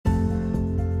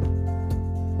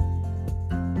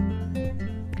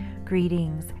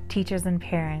Greetings, teachers and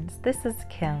parents. This is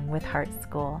Kim with Heart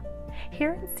School.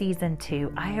 Here in Season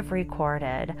 2, I have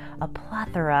recorded a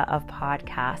plethora of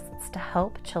podcasts to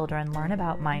help children learn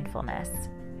about mindfulness.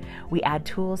 We add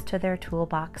tools to their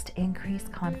toolbox to increase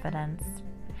confidence,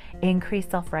 increase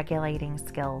self-regulating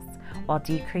skills, while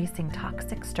decreasing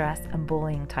toxic stress and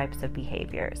bullying types of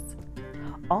behaviors.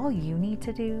 All you need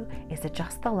to do is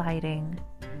adjust the lighting,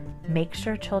 make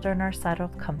sure children are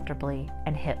settled comfortably,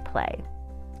 and hit play.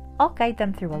 I'll guide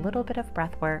them through a little bit of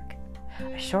breath work,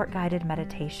 a short guided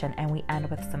meditation, and we end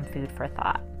with some food for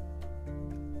thought.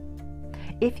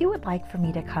 If you would like for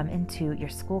me to come into your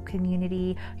school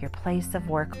community, your place of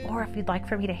work, or if you'd like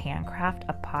for me to handcraft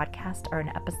a podcast or an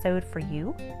episode for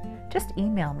you, just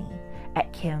email me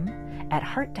at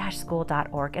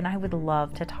kim@heart-school.org, and I would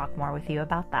love to talk more with you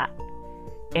about that.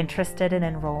 Interested in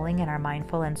enrolling in our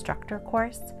Mindful Instructor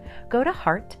course? Go to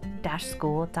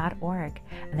heart-school.org,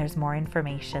 and there's more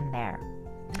information there.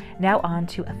 Now on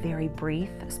to a very brief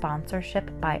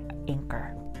sponsorship by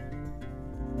Anchor.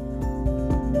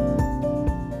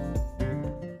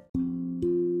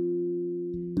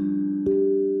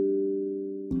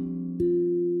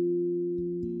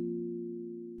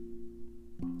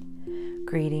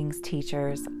 Greetings,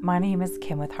 teachers. My name is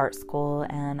Kim with Heart School,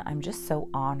 and I'm just so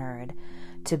honored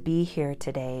to be here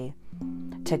today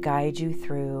to guide you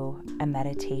through a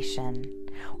meditation.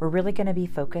 We're really going to be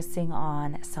focusing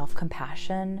on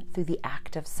self-compassion through the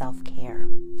act of self-care.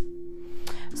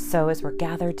 So as we're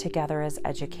gathered together as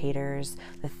educators,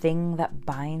 the thing that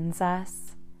binds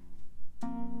us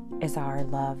is our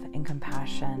love and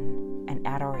compassion and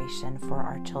adoration for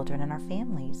our children and our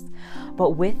families.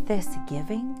 But with this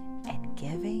giving and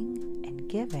giving and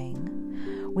giving,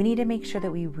 we need to make sure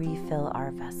that we refill our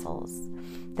vessels,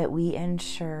 that we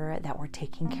ensure that we're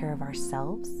taking care of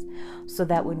ourselves so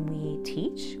that when we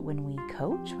teach, when we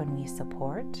coach, when we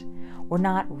support, we're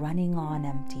not running on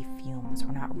empty fumes.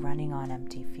 We're not running on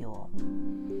empty fuel.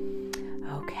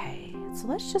 Okay, so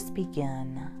let's just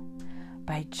begin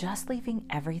by just leaving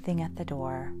everything at the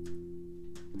door.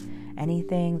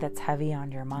 Anything that's heavy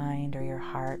on your mind or your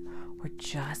heart, we're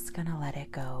just going to let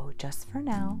it go just for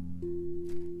now.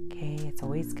 Okay, it's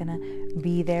always going to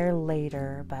be there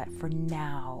later, but for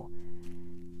now,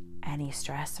 any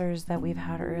stressors that we've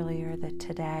had earlier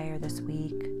today or this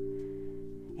week,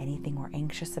 anything we're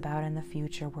anxious about in the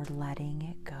future, we're letting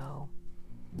it go.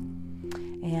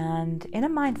 And in a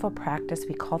mindful practice,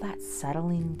 we call that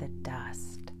settling the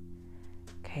dust.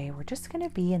 Okay, we're just going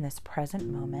to be in this present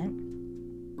moment.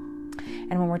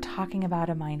 And when we're talking about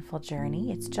a mindful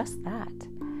journey, it's just that.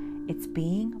 It's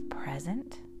being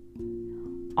present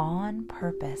on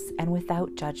purpose and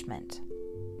without judgment.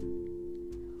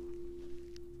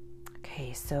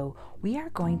 Okay, so we are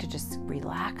going to just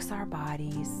relax our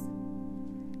bodies.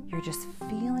 You're just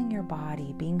feeling your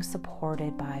body being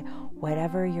supported by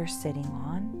whatever you're sitting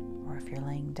on, or if you're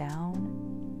laying down,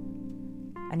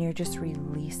 and you're just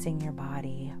releasing your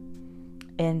body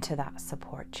into that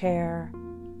support chair,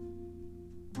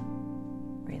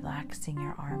 relaxing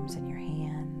your arms and your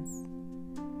hands.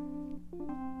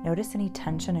 Notice any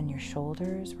tension in your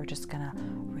shoulders. We're just going to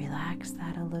relax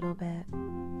that a little bit.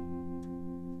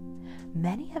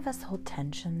 Many of us hold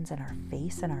tensions in our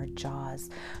face and our jaws.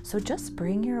 So just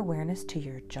bring your awareness to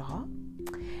your jaw.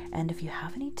 And if you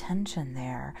have any tension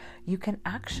there, you can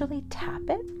actually tap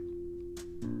it.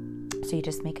 So you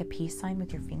just make a peace sign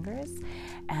with your fingers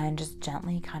and just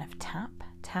gently kind of tap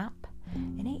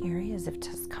any areas of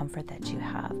discomfort that you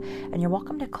have. And you're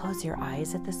welcome to close your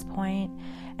eyes at this point.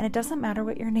 And it doesn't matter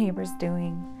what your neighbor's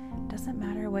doing. It doesn't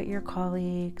matter what your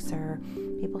colleagues or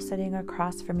people sitting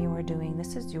across from you are doing.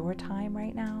 This is your time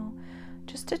right now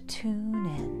just to tune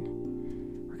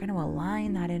in. We're going to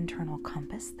align that internal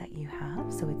compass that you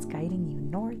have so it's guiding you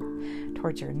north,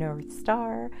 towards your North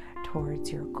Star,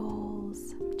 towards your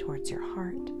goals, towards your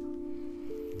heart.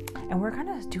 And we're going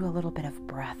to do a little bit of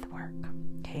breath work.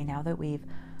 Okay, now that we've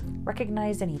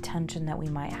recognized any tension that we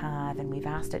might have and we've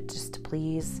asked it just to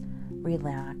please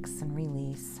relax and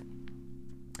release,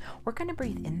 we're going to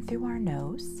breathe in through our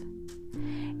nose.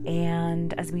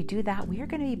 And as we do that, we are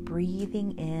going to be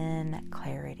breathing in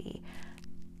clarity,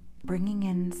 bringing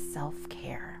in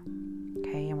self-care.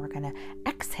 Okay, and we're going to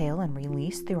exhale and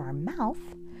release through our mouth.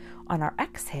 On our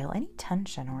exhale, any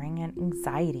tension or any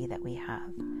anxiety that we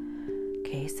have.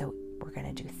 Okay, so we're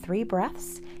going to do 3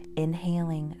 breaths.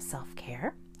 Inhaling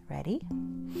self-care. Ready?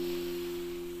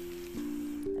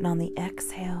 And on the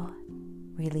exhale,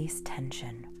 release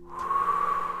tension.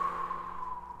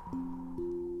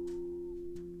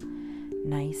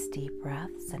 Nice deep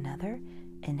breaths. Another.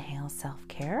 Inhale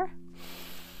self-care.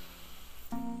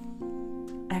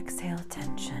 Exhale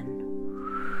tension.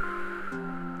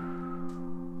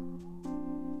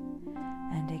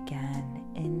 And again,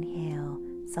 inhale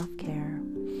self-care.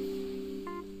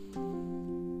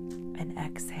 And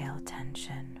exhale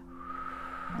tension.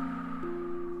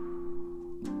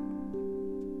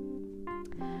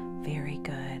 Very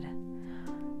good.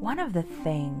 One of the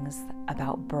things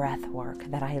about breath work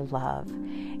that I love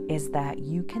is that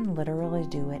you can literally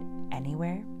do it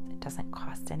anywhere. It doesn't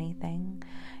cost anything.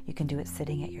 You can do it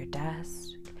sitting at your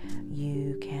desk.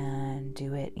 You can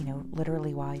do it,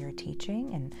 literally while you're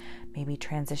teaching and maybe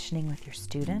transitioning with your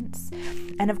students.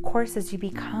 And of course, as you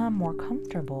become more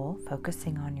comfortable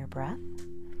focusing on your breath,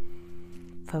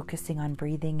 focusing on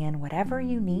breathing in whatever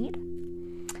you need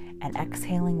and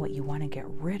exhaling what you want to get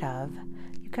rid of,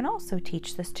 you can also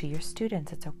teach this to your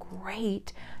students. It's a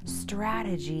great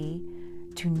strategy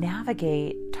to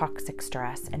navigate toxic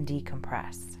stress and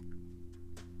decompress.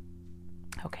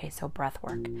 Okay, so breath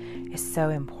work is so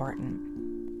important.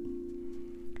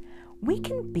 We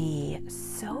can be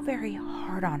so very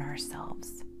hard on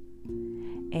ourselves.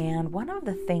 And one of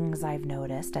the things I've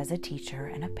noticed as a teacher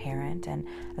and a parent, and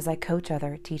as I coach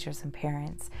other teachers and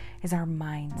parents, is our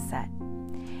mindset.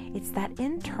 It's that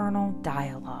internal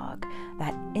dialogue,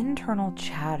 that internal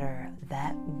chatter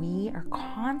that we are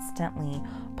constantly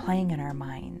playing in our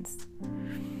minds.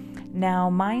 Now,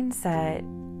 mindset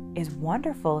is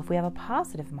wonderful if we have a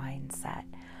positive mindset.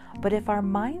 But if our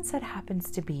mindset happens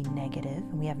to be negative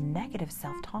and we have negative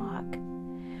self-talk,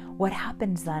 what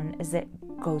happens then is it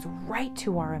goes right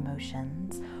to our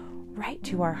emotions, right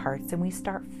to our hearts, and we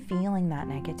start feeling that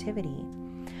negativity.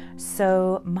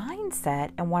 So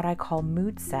mindset and what I call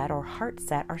mood set or heart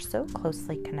set are so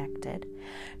closely connected,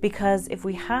 because if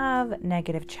we have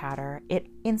negative chatter, it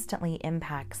instantly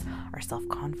impacts our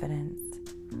self-confidence,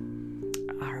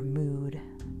 our mood,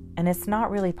 and it's not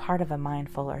really part of a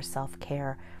mindful or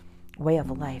self-care way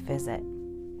of life, is it?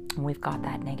 We've got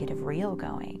that negative reel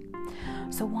going.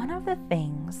 So one of the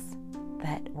things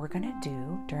that we're going to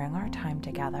do during our time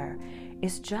together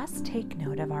is just take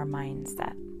note of our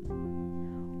mindset.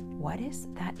 What is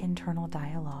that internal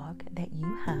dialogue that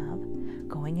you have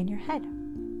going in your head?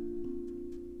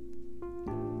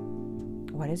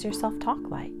 What is your self-talk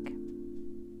like?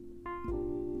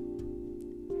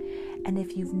 And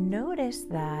if you've noticed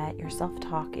that your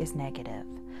self-talk is negative,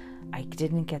 I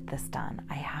didn't get this done,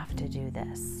 I have to do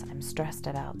this, I'm stressed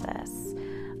about this,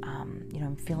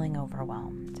 I'm feeling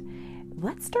overwhelmed.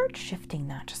 Let's start shifting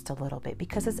that just a little bit,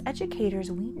 because as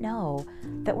educators, we know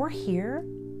that we're here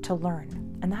to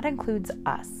learn, and that includes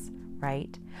us,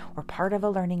 right? We're part of a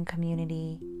learning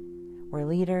community, we're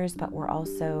leaders, but we're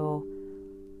also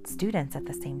students at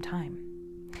the same time.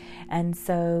 And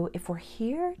so if we're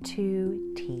here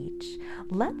to teach,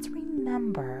 let's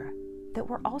remember that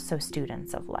we're also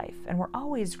students of life, and we're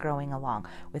always growing along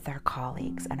with our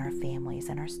colleagues and our families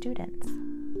and our students.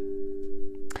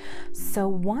 So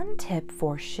one tip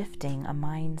for shifting a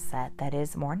mindset that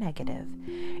is more negative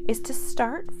is to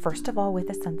start, first of all, with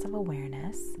a sense of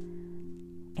awareness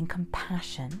and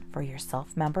compassion for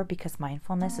yourself. Remember, because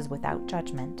mindfulness is without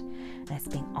judgment and it's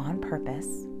being on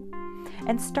purpose.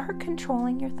 And start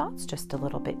controlling your thoughts just a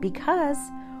little bit, because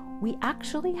we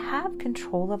actually have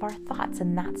control of our thoughts,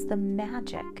 and that's the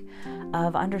magic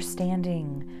of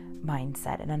understanding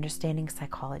mindset and understanding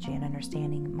psychology and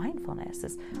understanding mindfulness,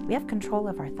 is we have control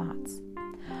of our thoughts.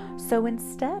 So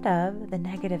instead of the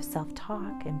negative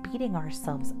self-talk and beating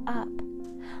ourselves up,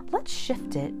 let's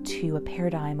shift it to a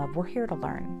paradigm of we're here to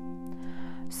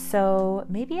learn. So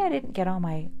maybe I didn't get all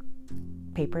my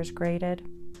papers graded.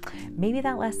 Maybe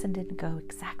that lesson didn't go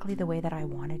exactly the way that I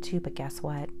wanted to, but guess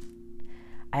what?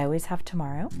 I always have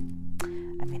tomorrow.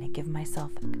 I'm going to give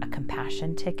myself a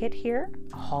compassion ticket here,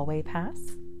 a hallway pass.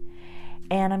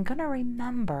 And I'm going to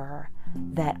remember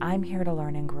that I'm here to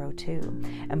learn and grow too.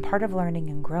 And part of learning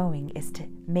and growing is to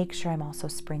make sure I'm also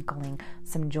sprinkling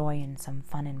some joy and some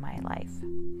fun in my life.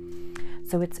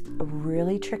 So it's a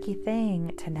really tricky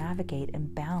thing to navigate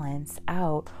and balance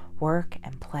out work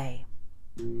and play.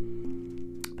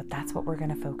 But that's what we're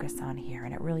going to focus on here.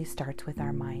 And it really starts with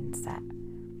our mindset.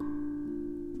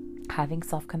 Having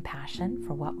self-compassion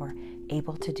for what we're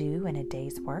able to do in a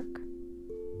day's work.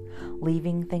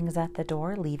 Leaving things at the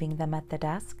door, leaving them at the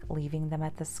desk, leaving them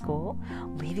at the school,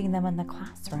 leaving them in the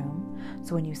classroom.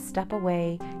 So when you step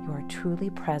away, you are truly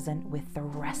present with the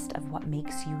rest of what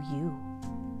makes you you.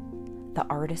 The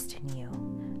artist in you,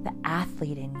 the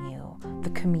athlete in you, the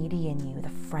comedian in you, the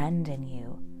friend in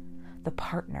you, the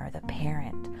partner, the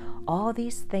parent, all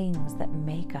these things that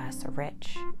make us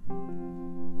rich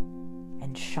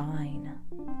and shine.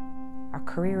 Our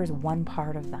career is one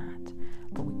part of that,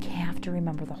 but we have have to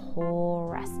remember the whole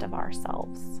rest of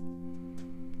ourselves.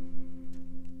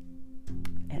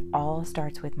 It all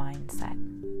starts with mindset,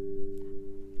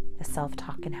 the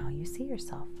self-talk and how you see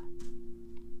yourself.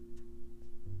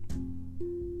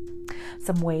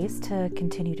 Some ways to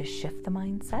continue to shift the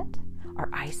mindset are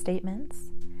I statements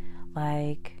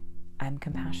like, I'm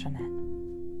compassionate,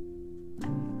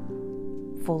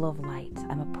 I'm full of light,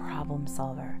 I'm a problem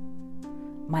solver,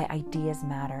 my ideas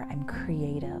matter, I'm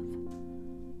creative,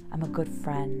 I'm a good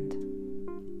friend,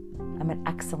 I'm an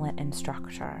excellent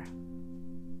instructor,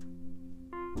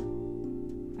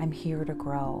 I'm here to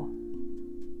grow,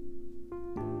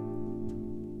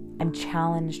 I'm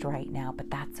challenged right now, but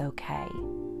that's okay.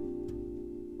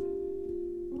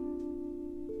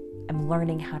 I'm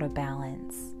learning how to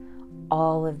balance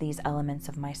all of these elements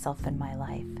of myself in my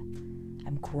life.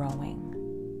 I'm growing.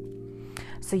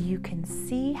 So you can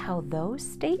see how those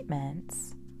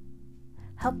statements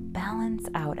help balance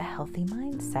out a healthy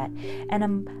mindset. And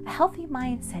a healthy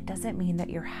mindset doesn't mean that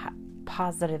you're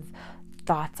positive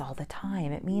thoughts all the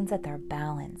time. It means that they're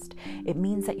balanced. It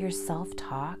means that your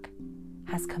self-talk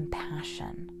has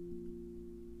compassion.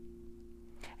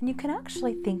 And you can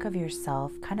actually think of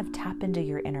yourself, kind of tap into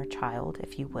your inner child,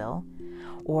 if you will,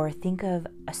 or think of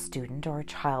a student or a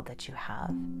child that you have.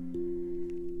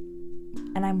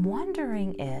 And I'm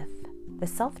wondering if the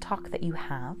self-talk that you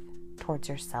have towards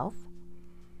yourself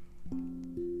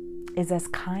is as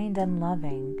kind and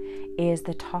loving as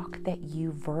the talk that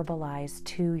you verbalize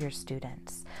to your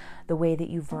students, the way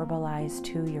that you verbalize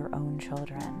to your own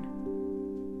children.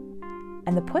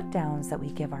 And the put-downs that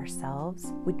we give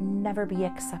ourselves would never be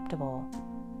acceptable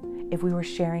if we were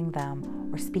sharing them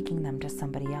or speaking them to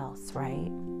somebody else,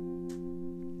 right?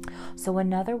 So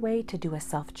another way to do a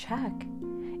self-check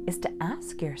is to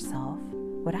ask yourself,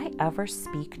 would I ever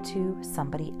speak to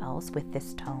somebody else with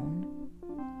this tone?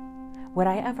 Would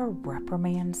I ever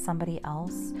reprimand somebody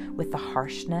else with the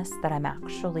harshness that I'm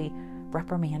actually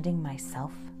reprimanding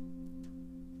myself?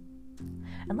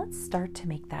 And let's start to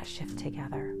make that shift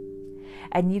together.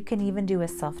 And you can even do a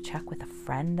self-check with a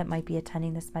friend that might be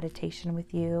attending this meditation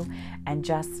with you and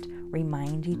just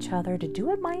remind each other to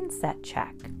do a mindset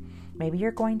check. Maybe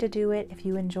you're going to do it if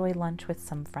you enjoy lunch with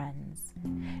some friends.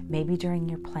 Maybe during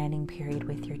your planning period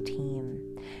with your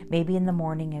team. Maybe in the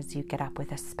morning as you get up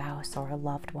with a spouse or a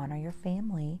loved one or your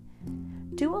family.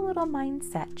 Do a little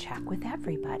mindset check with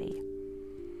everybody.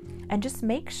 And just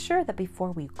make sure that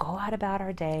before we go out about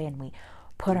our day and we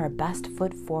put our best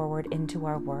foot forward into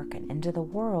our work and into the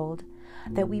world,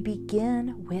 that we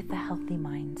begin with a healthy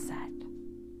mindset.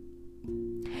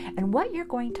 And what you're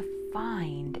going to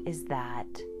find is that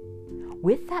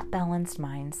with that balanced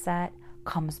mindset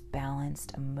comes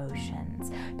balanced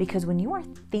emotions. Because when you are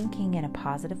thinking in a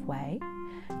positive way,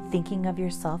 thinking of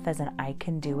yourself as an I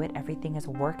can do it, everything is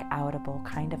work-outable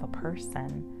kind of a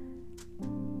person,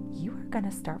 you are going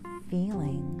to start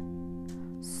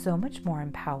feeling so much more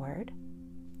empowered.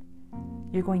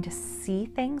 You're going to see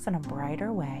things in a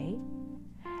brighter way,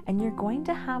 and you're going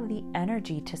to have the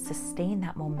energy to sustain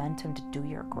that momentum to do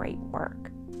your great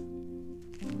work.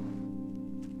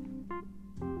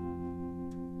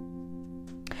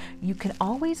 You can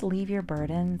always leave your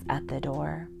burdens at the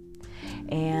door,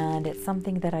 and it's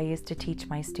something that I used to teach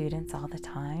my students all the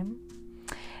time.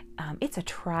 It's a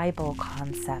tribal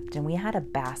concept, and we had a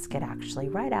basket actually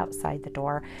right outside the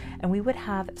door, and we would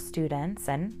have students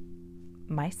and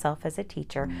myself as a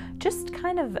teacher just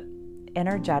kind of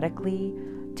energetically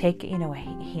take, a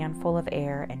handful of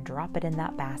air and drop it in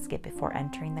that basket before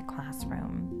entering the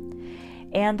classroom.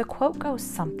 And the quote goes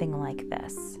something like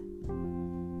this: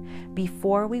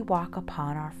 before we walk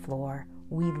upon our floor,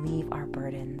 we leave our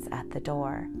burdens at the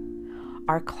door.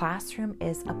 Our classroom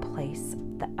is a place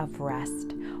of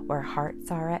rest where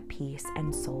hearts are at peace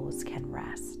and souls can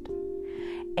rest.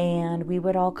 And we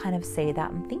would all kind of say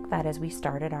that and think that as we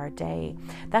started our day.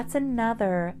 That's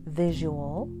another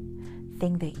visual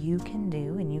thing that you can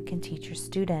do and you can teach your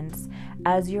students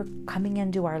as you're coming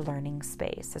into our learning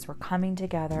space, as we're coming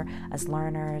together as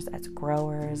learners, as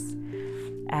growers,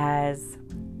 as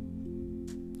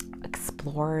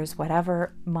explorers,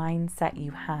 whatever mindset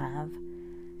you have.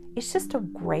 It's just a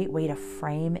great way to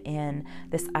frame in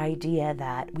this idea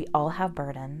that we all have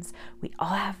burdens, we all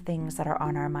have things that are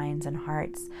on our minds and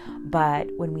hearts, but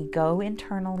when we go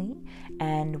internally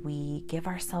and we give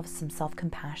ourselves some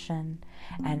self-compassion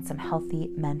and some healthy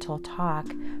mental talk,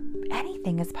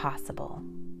 anything is possible.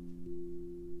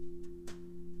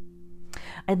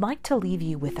 I'd like to leave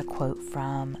you with a quote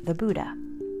from the Buddha,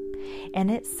 and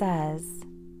it says,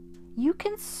 you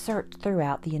can search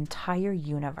throughout the entire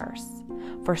universe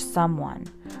for someone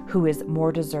who is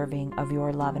more deserving of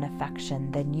your love and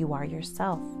affection than you are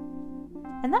yourself.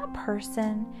 And that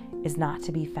person is not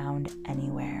to be found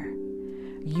anywhere.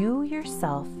 You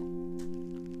yourself,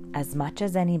 as much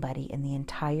as anybody in the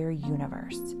entire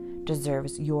universe,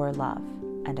 deserves your love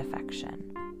and affection.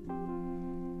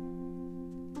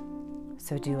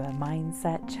 So do a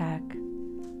mindset check,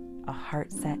 a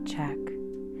heart set check,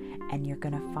 and you're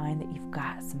going to find that you've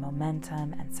got some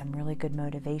momentum and some really good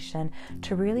motivation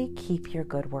to really keep your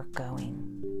good work going.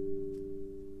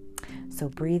 So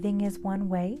breathing is one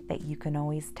way that you can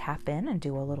always tap in and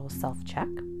do a little self-check.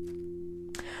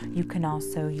 You can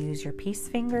also use your peace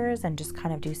fingers and just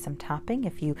kind of do some tapping.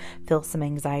 If you feel some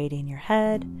anxiety in your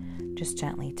head, just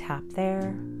gently tap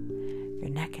there. Your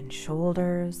neck and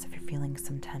shoulders, if you're feeling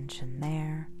some tension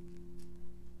there.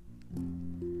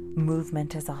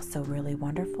 Movement is also really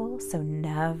wonderful, so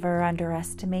never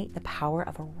underestimate the power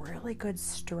of a really good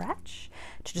stretch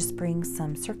to just bring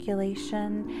some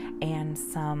circulation and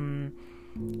some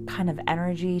kind of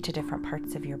energy to different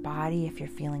parts of your body if you're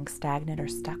feeling stagnant or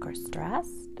stuck or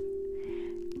stressed.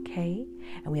 Okay,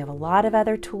 and we have a lot of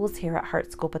other tools here at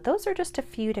Heart School, but those are just a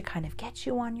few to kind of get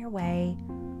you on your way.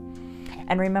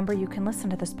 And remember, you can listen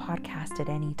to this podcast at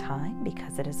any time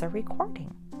because it is a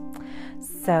recording.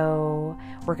 So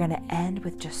we're going to end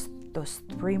with just those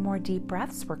 3 more deep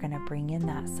breaths. We're going to bring in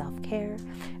that self-care,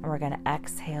 and we're going to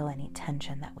exhale any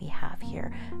tension that we have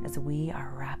here as we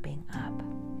are wrapping up.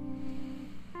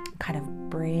 Kind of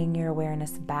bring your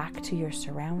awareness back to your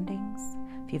surroundings.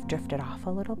 If you've drifted off a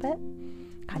little bit,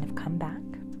 kind of come back.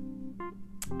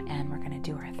 And we're going to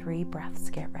do our 3 breaths.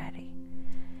 Get ready.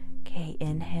 Okay,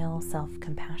 inhale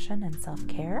self-compassion and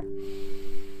self-care.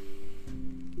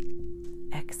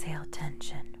 Exhale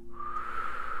tension.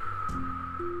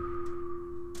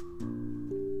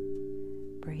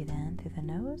 Breathe in through the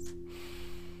nose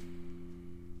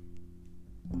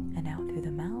and out through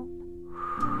the mouth.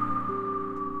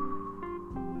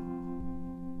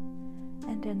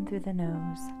 And in through the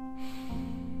nose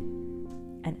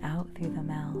and out through the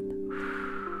mouth.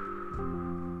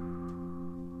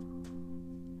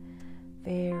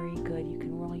 Very good. You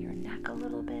can roll your neck a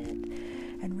little bit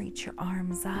and reach your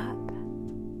arms up.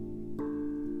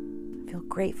 Feel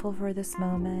grateful for this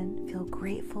moment. Feel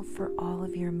grateful for all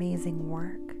of your amazing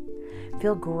work.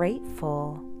 Feel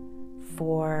grateful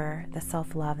for the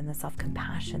self-love and the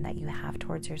self-compassion that you have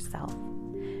towards yourself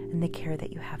and the care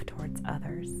that you have towards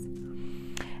others.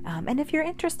 And if you're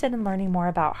interested in learning more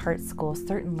about Heart School,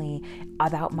 certainly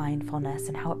about mindfulness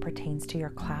and how it pertains to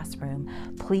your classroom,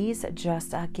 please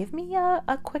just give me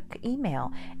a quick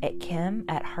email at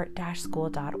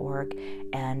kim@heart-school.org,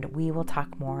 and we will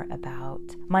talk more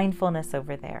about mindfulness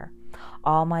over there.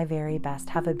 All my very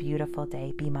best. Have a beautiful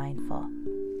day. Be mindful.